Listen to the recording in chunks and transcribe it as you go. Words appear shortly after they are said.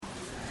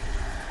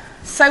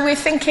So we're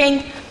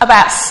thinking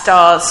about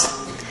stars.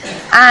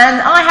 And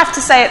I have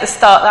to say at the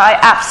start that I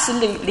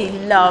absolutely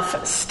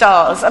love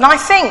stars. And I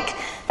think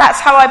that's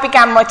how I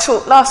began my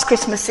talk last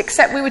Christmas,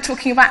 except we were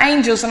talking about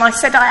angels, and I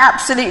said I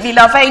absolutely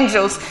love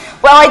angels.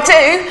 Well, I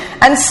do,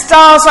 and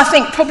stars, I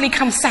think, probably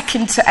come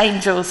second to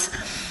angels.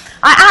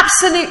 I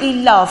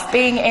absolutely love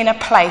being in a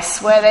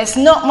place where there's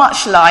not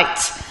much light,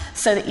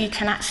 so that you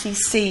can actually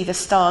see the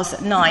stars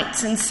at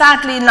night. And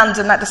sadly in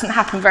London that doesn't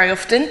happen very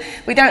often.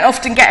 We don't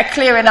often get a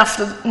clear enough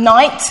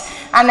night,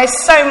 and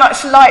there's so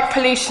much light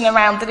pollution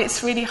around that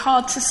it's really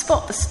hard to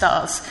spot the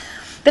stars.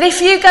 But if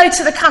you go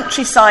to the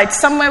countryside,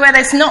 somewhere where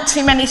there's not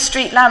too many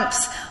street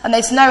lamps and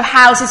there's no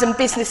houses and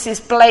businesses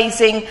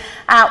blazing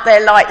out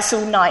their lights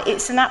all night,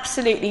 it's an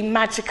absolutely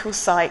magical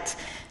sight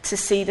to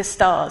see the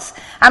stars.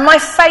 And my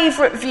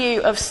favourite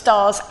view of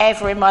stars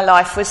ever in my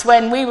life was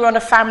when we were on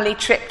a family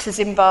trip to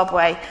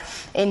Zimbabwe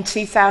in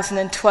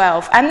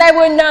 2012, and there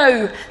were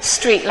no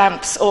street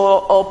lamps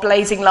or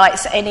blazing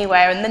lights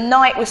anywhere, and the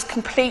night was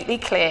completely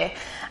clear.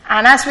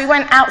 And as we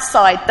went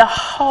outside, the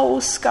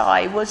whole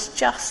sky was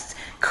just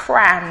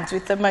crammed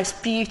with the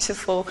most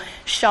beautiful,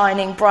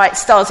 shining, bright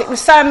stars. It was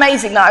so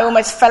amazing that I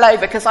almost fell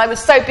over because I was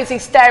so busy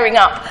staring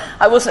up,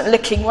 I wasn't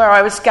looking where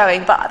I was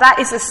going. But that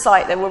is a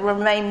sight that will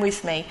remain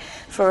with me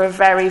for a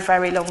very,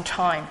 very long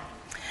time.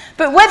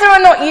 But whether or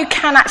not you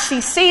can actually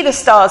see the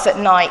stars at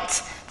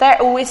night,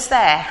 they're always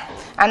there,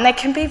 and they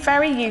can be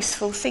very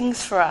useful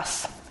things for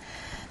us.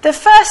 The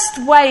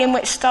first way in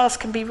which stars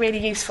can be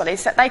really useful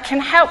is that they can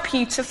help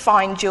you to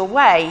find your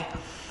way.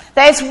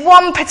 There's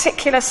one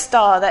particular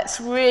star that's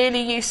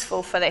really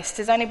useful for this.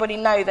 Does anybody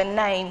know the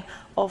name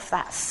of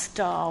that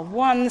star?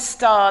 One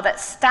star that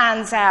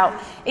stands out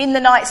in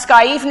the night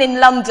sky. Even in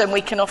London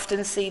we can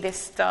often see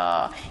this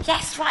star.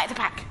 Yes, right at the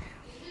back.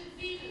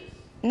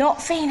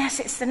 Not Venus,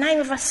 it's the name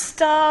of a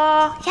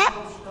star. Yep.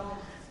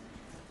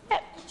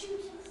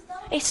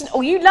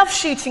 You love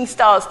shooting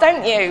stars,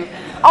 don't you?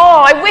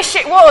 Oh, I wish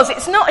it was.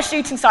 It's not a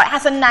shooting star. It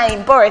has a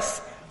name.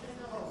 Boris?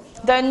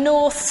 The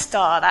North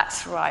Star,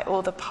 that's right,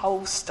 or the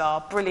Pole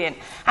Star. Brilliant.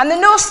 And the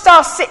North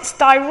Star sits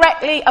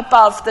directly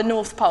above the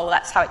North Pole.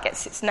 That's how it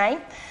gets its name.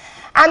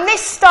 And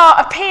this star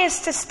appears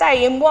to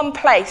stay in one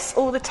place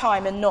all the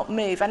time and not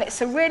move. And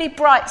it's a really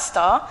bright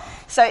star,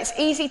 so it's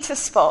easy to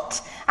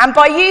spot. And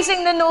by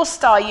using the North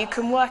Star, you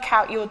can work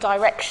out your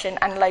direction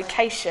and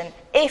location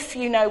if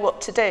you know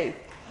what to do.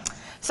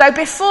 So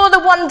before the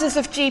wonders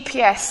of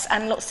GPS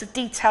and lots of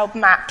detailed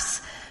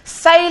maps,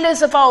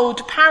 sailors of old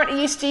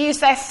apparently used to use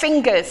their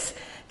fingers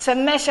to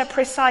measure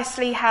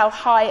precisely how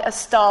high a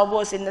star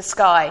was in the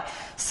sky.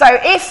 So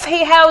if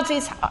he held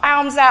his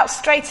arms out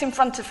straight in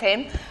front of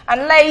him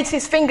and laid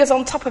his fingers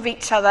on top of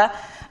each other,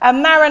 a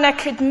mariner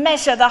could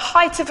measure the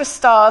height of a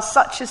star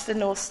such as the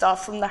North Star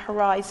from the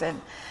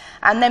horizon.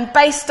 And then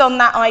based on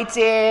that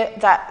idea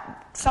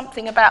that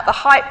something about the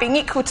height being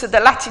equal to the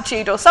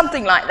latitude or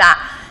something like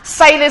that,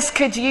 sailors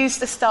could use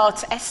the star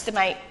to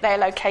estimate their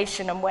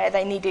location and where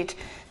they needed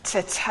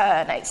to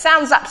turn. It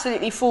sounds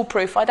absolutely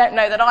foolproof. I don't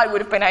know that I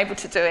would have been able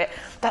to do it,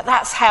 but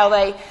that's how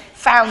they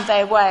found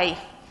their way.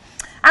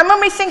 And when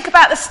we think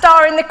about the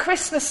star in the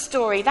Christmas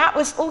story, that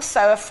was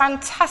also a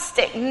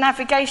fantastic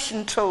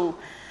navigation tool.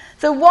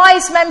 The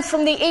wise men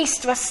from the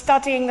east were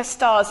studying the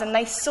stars, and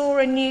they saw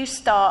a new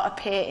star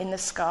appear in the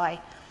sky.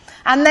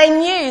 And they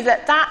knew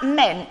that that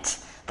meant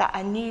that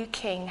a new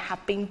king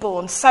had been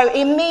born. So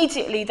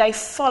immediately they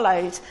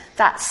followed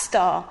that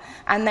star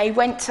and they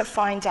went to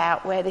find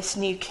out where this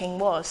new king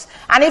was.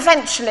 And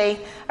eventually,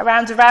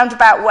 around a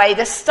roundabout way,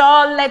 the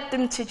star led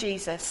them to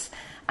Jesus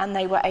and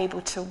they were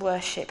able to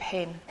worship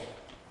him.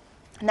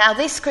 Now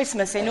this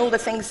Christmas, in all the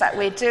things that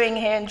we're doing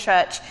here in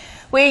church,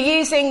 we're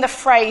using the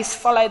phrase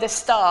follow the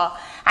star.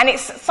 And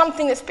it's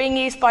something that's being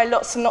used by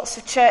lots and lots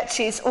of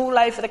churches all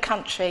over the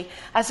country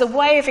as a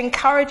way of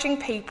encouraging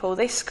people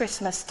this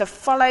Christmas to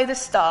follow the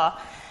star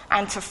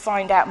and to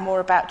find out more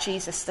about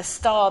Jesus, the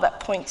star that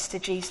points to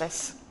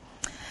Jesus.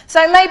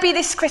 So maybe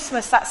this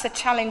Christmas that's a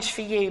challenge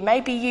for you.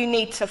 Maybe you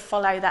need to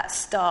follow that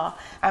star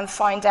and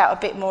find out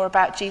a bit more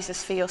about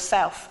Jesus for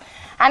yourself.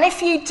 And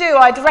if you do,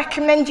 I'd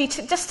recommend you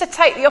to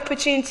take the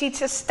opportunity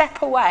to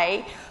step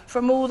away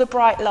from all the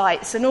bright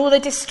lights and all the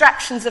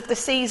distractions of the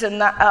season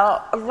that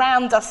are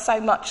around us so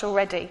much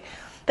already.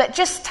 But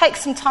just take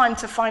some time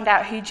to find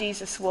out who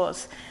Jesus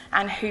was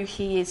and who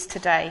he is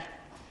today.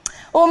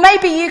 Or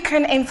maybe you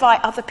can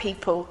invite other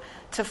people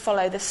to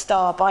follow the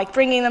star by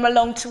bringing them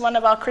along to one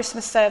of our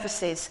Christmas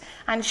services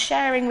and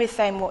sharing with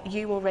them what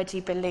you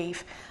already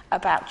believe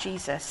about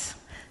Jesus.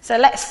 So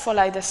let's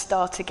follow the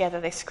star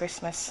together this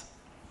Christmas.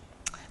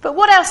 But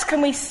what else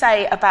can we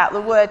say about the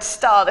word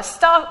star? The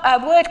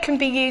star word can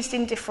be used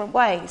in different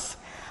ways.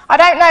 I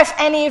don't know if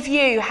any of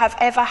you have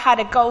ever had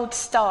a gold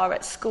star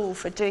at school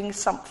for doing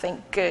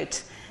something good.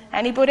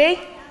 Anybody?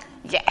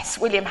 Yes,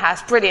 William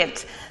has.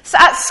 Brilliant. So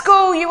at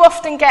school you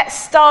often get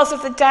stars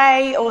of the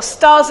day or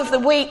stars of the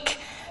week.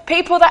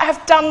 People that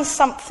have done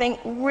something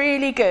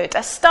really good.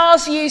 A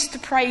star's used to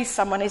praise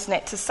someone, isn't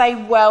it? To say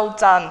well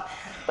done.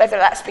 Whether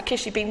that's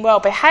because you've been well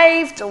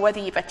behaved or whether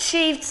you've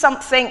achieved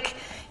something.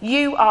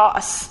 You are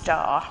a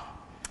star.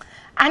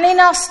 And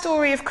in our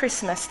story of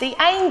Christmas, the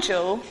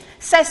angel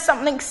says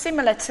something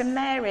similar to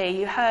Mary.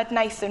 You heard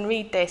Nathan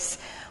read this.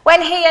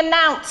 When he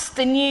announced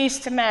the news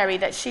to Mary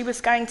that she was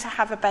going to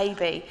have a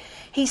baby,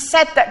 he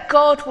said that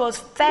God was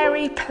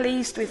very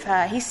pleased with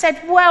her. He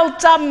said, "Well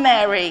done,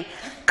 Mary.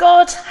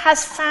 God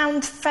has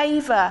found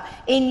favour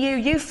in you.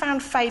 You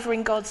found favour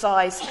in God's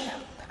eyes."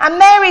 And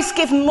Mary's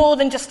given more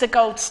than just a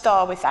gold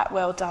star with that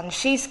 "well done."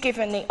 She's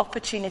given the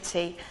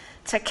opportunity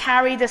to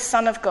carry the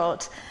Son of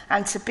God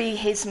and to be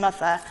his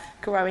mother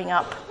growing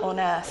up on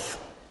earth.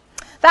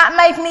 That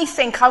made me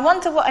think, I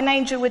wonder what an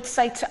angel would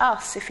say to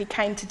us if he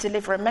came to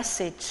deliver a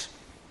message.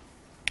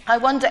 I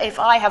wonder if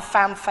I have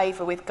found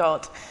favour with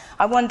God.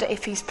 I wonder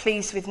if he's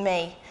pleased with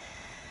me.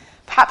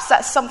 Perhaps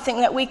that's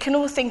something that we can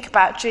all think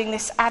about during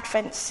this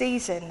Advent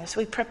season as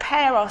we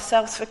prepare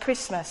ourselves for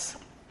Christmas.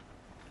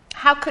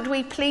 How could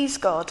we please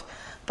God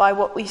by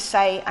what we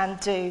say and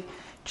do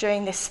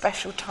during this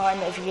special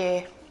time of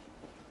year?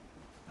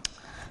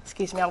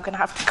 Excuse me, I'm going to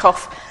have to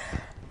cough.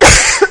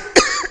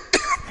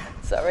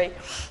 Sorry.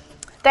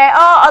 There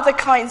are other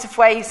kinds of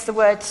ways the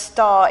word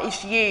star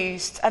is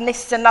used, and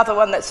this is another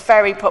one that's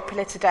very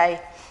popular today.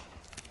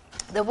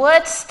 The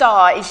word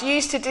star is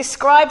used to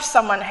describe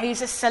someone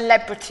who's a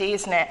celebrity,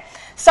 isn't it?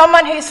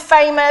 Someone who's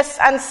famous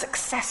and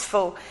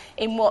successful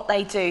in what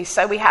they do.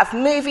 So we have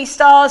movie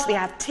stars, we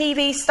have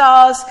TV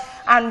stars,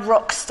 and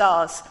rock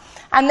stars.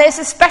 And there's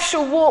a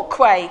special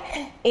walkway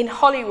in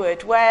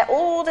Hollywood where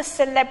all the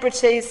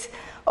celebrities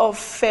of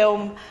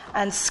film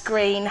and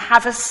screen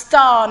have a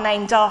star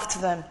named after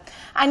them.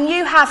 And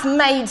you have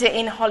made it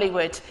in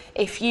Hollywood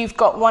if you've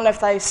got one of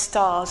those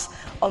stars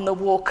on the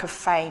Walk of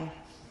Fame.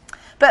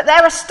 But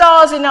there are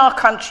stars in our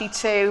country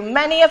too.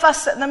 Many of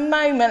us at the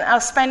moment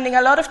are spending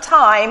a lot of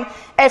time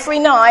every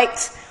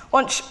night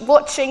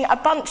watching a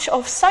bunch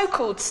of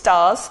so-called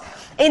stars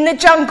in the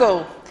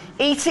jungle,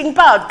 eating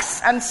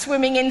bugs and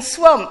swimming in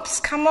swamps.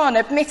 Come on,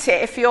 admit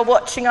it. If you're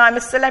watching I'm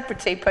a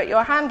Celebrity, put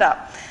your hand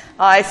up.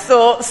 I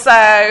thought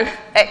so.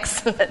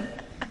 Excellent.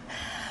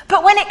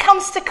 But when it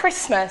comes to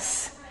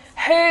Christmas,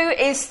 who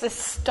is the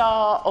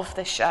star of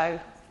the show?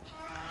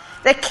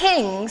 The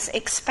kings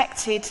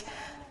expected,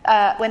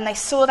 when they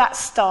saw that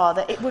star,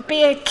 that it would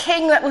be a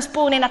king that was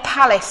born in a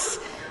palace,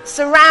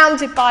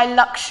 surrounded by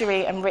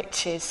luxury and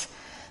riches.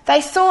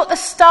 They thought the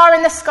star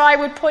in the sky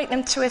would point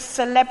them to a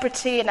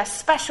celebrity in a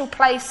special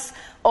place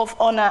of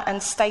honour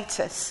and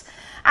status.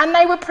 And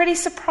they were pretty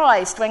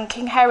surprised when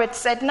King Herod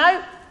said,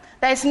 "No,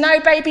 there's no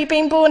baby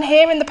being born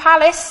here in the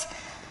palace."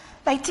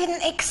 They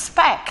didn't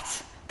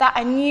expect that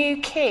a new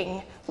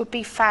king would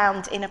be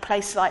found in a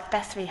place like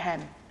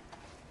Bethlehem.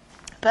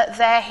 But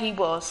there he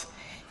was,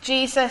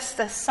 Jesus,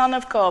 the Son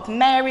of God,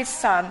 Mary's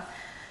son,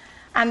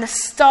 and the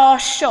star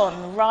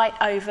shone right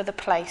over the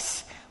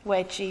place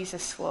where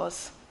Jesus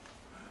was.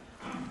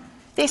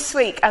 This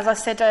week, as I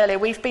said earlier,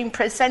 we've been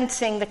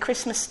presenting the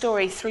Christmas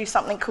story through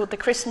something called the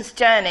Christmas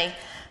Journey.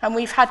 And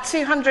we've had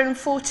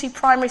 240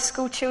 primary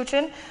school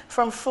children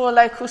from 4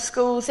 local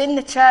schools in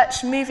the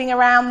church, moving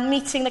around,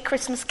 meeting the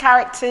Christmas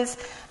characters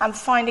and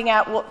finding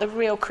out what the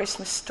real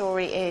Christmas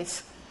story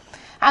is.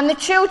 And the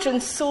children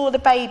saw the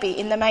baby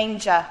in the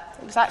manger.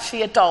 It was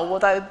actually a doll,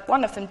 although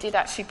one of them did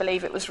actually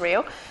believe it was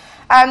real.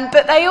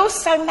 But they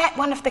also met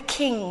one of the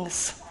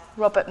kings,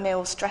 Robert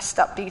Mills, dressed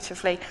up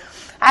beautifully.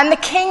 And the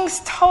kings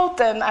told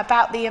them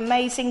about the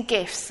amazing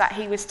gifts that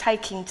he was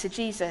taking to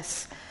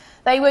Jesus.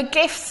 They were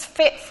gifts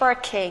fit for a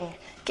king,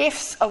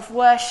 gifts of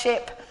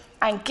worship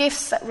and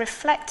gifts that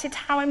reflected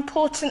how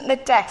important the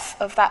death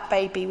of that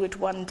baby would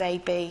one day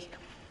be.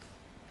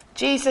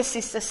 Jesus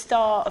is the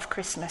star of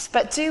Christmas,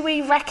 but do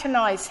we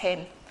recognise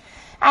him?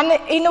 And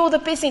in all the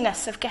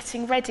busyness of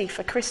getting ready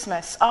for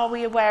Christmas, are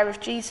we aware of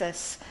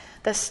Jesus,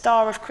 the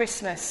star of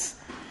Christmas?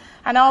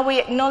 And are we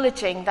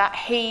acknowledging that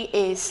he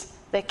is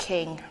the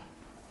king?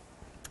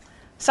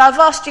 So I've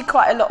asked you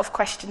quite a lot of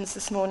questions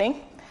this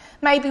morning.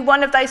 Maybe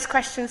one of those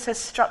questions has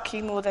struck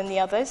you more than the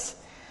others.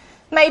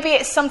 Maybe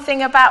it's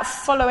something about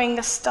following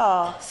the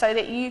star so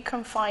that you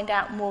can find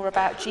out more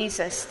about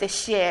Jesus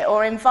this year,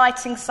 or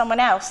inviting someone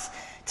else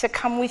to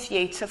come with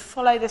you, to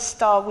follow the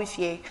star with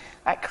you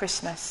at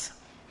Christmas.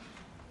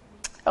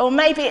 Or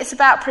maybe it's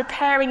about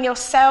preparing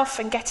yourself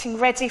and getting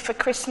ready for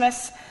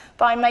Christmas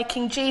by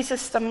making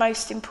Jesus the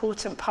most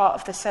important part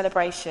of the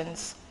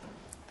celebrations.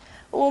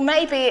 Or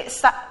maybe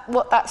it's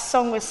what that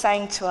song was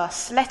saying to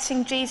us,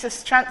 letting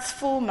Jesus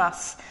transform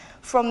us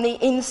from the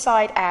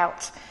inside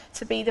out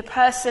to be the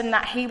person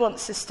that he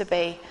wants us to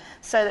be,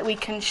 so that we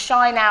can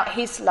shine out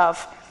his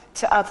love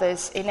to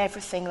others in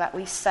everything that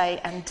we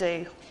say and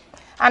do.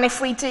 And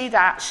if we do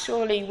that,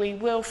 surely we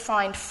will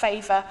find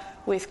favour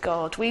with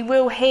God. We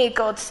will hear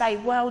God say,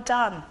 "Well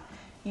done,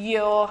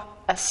 you're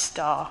a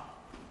star."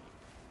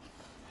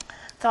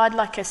 So I'd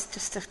like us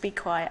just to be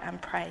quiet and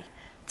pray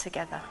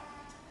together.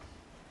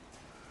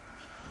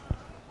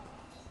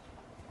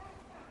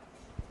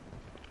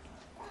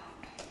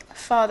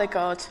 Father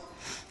God,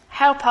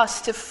 help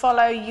us to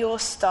follow your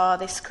star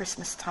this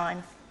Christmas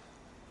time.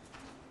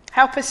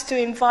 Help us to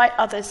invite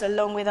others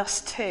along with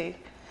us too,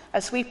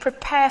 as we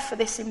prepare for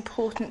this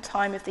important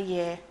time of the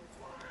year.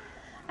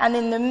 And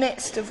in the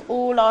midst of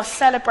all our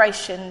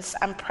celebrations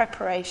and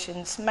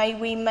preparations, may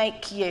we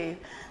make you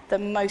the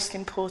most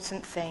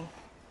important thing.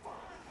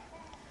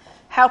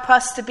 Help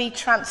us to be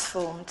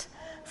transformed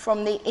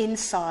from the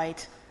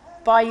inside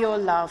by your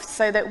love,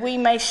 so that we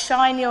may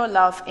shine your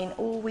love in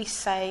all we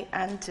say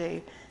and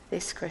do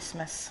this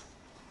Christmas.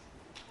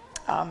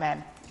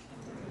 Amen.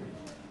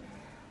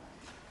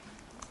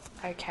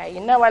 Okay,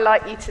 I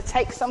like you to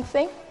take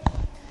something.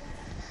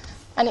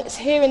 And it's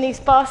here in these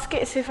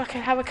baskets, if I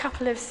can have a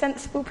couple of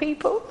sensible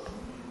people.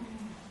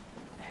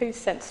 Who's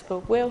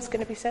sensible? Will's going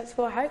to be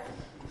sensible, I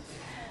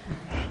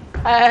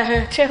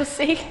hope.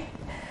 Chelsea.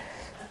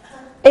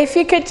 If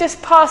you could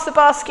just pass the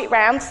basket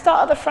round,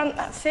 start at the front,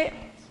 that's it.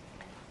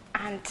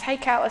 And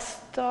take out a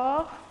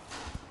star.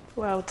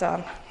 Well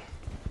done.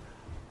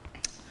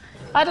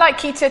 I'd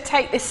like you to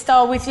take this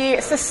star with you.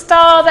 It's a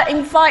star that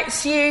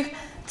invites you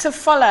to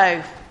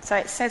follow. So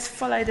it says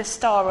follow the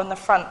star on the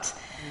front.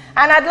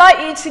 And I'd like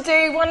you to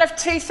do one of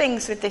two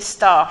things with this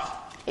star.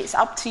 It's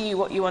up to you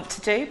what you want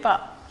to do,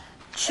 but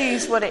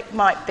choose what it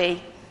might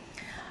be.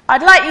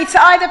 I'd like you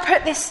to either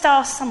put this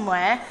star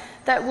somewhere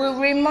that will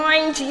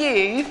remind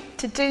you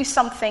to do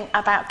something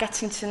about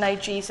getting to know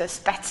Jesus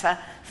better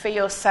for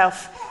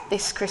yourself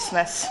this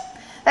Christmas.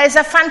 There's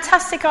a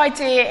fantastic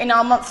idea in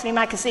our monthly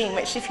magazine,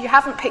 which if you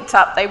haven't picked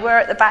up, they were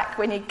at the back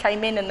when you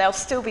came in and they'll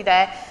still be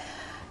there.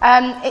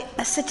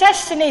 The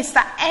suggestion is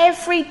that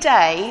every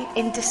day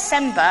in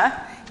December,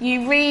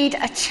 you read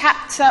a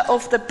chapter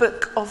of the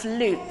book of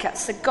Luke.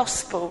 That's the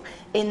gospel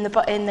in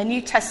the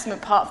New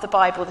Testament part of the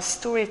Bible, the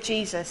story of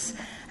Jesus.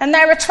 And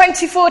there are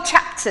 24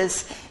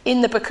 chapters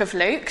in the book of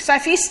Luke. So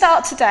if you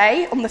start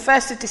today on the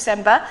 1st of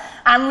December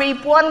and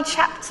read one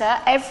chapter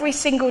every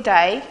single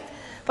day,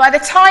 by the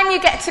time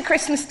you get to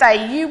Christmas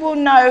Day, you will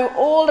know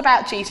all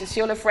about Jesus.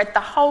 You'll have read the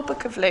whole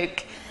book of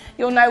Luke.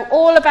 You'll know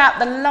all about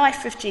the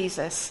life of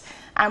Jesus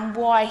and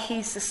why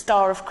he's the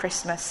star of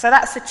Christmas. So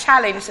that's a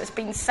challenge that's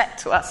been set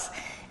to us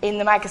in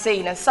the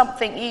magazine, and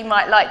something you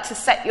might like to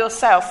set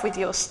yourself with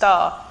your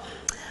star.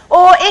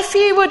 Or if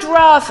you would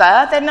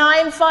rather, then I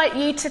invite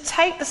you to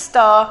take the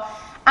star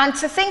and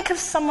to think of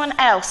someone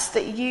else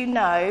that you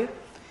know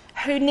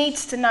who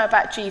needs to know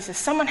about Jesus,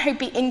 someone who'd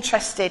be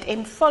interested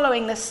in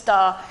following the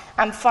star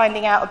and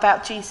finding out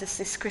about Jesus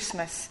this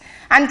Christmas.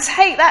 And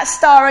take that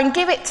star and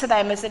give it to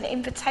them as an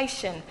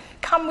invitation.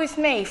 Come with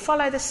me,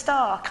 follow the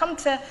star. Come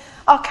to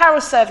our carol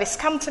service,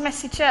 come to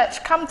Messy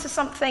Church, come to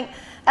something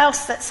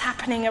else that's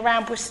happening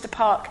around Worcester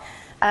Park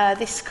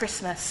this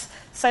Christmas,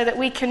 so that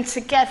we can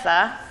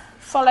together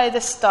follow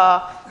the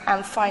star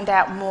and find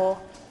out more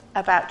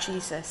about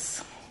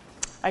Jesus.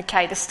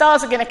 Okay, the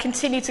stars are going to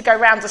continue to go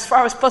round as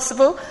far as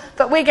possible,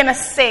 but we're going to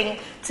sing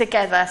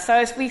together. So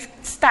as we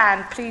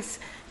stand, please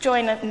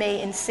join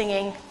me in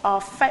singing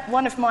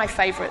one of my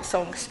favourite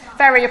songs,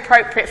 very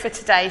appropriate for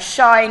today,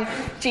 Shine,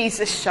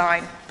 Jesus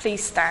Shine.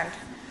 Please stand.